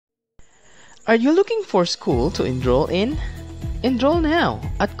Are you looking for school to enroll in? Enroll now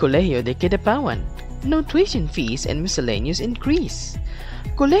at Colegio de Kidapawan. No tuition fees and miscellaneous increase.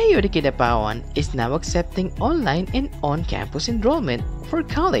 Colegio de Kidapawan is now accepting online and on-campus enrollment for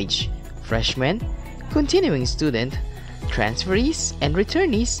college, freshmen, continuing student, transferees and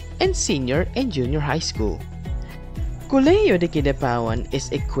returnees, and senior and junior high school. Colegio de Kidapawan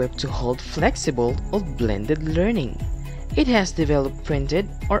is equipped to hold flexible or blended learning. It has developed printed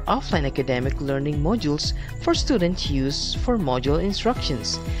or offline academic learning modules for student use for module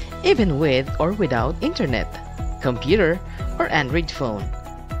instructions, even with or without internet, computer, or Android phone.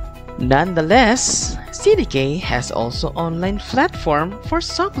 Nonetheless, CDK has also online platform for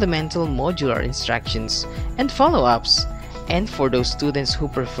supplemental modular instructions and follow-ups, and for those students who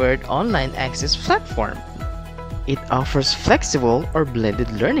preferred online access platform. It offers flexible or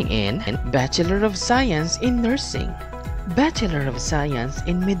blended learning in Bachelor of Science in Nursing, Bachelor of Science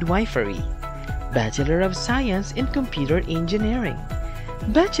in Midwifery, Bachelor of Science in Computer Engineering,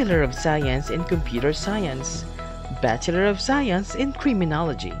 Bachelor of Science in Computer Science, Bachelor of Science in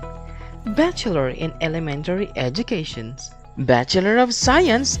Criminology, Bachelor in Elementary Education, Bachelor of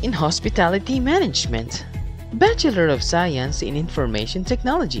Science in Hospitality Management, Bachelor of Science in Information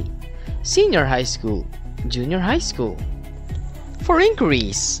Technology, Senior High School, Junior High School. For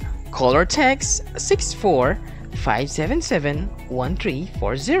inquiries, call or text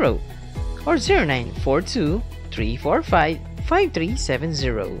 64-577-1340 or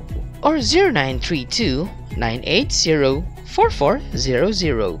 0942-345-5370 or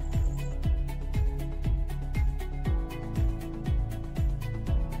 0932-980-4400.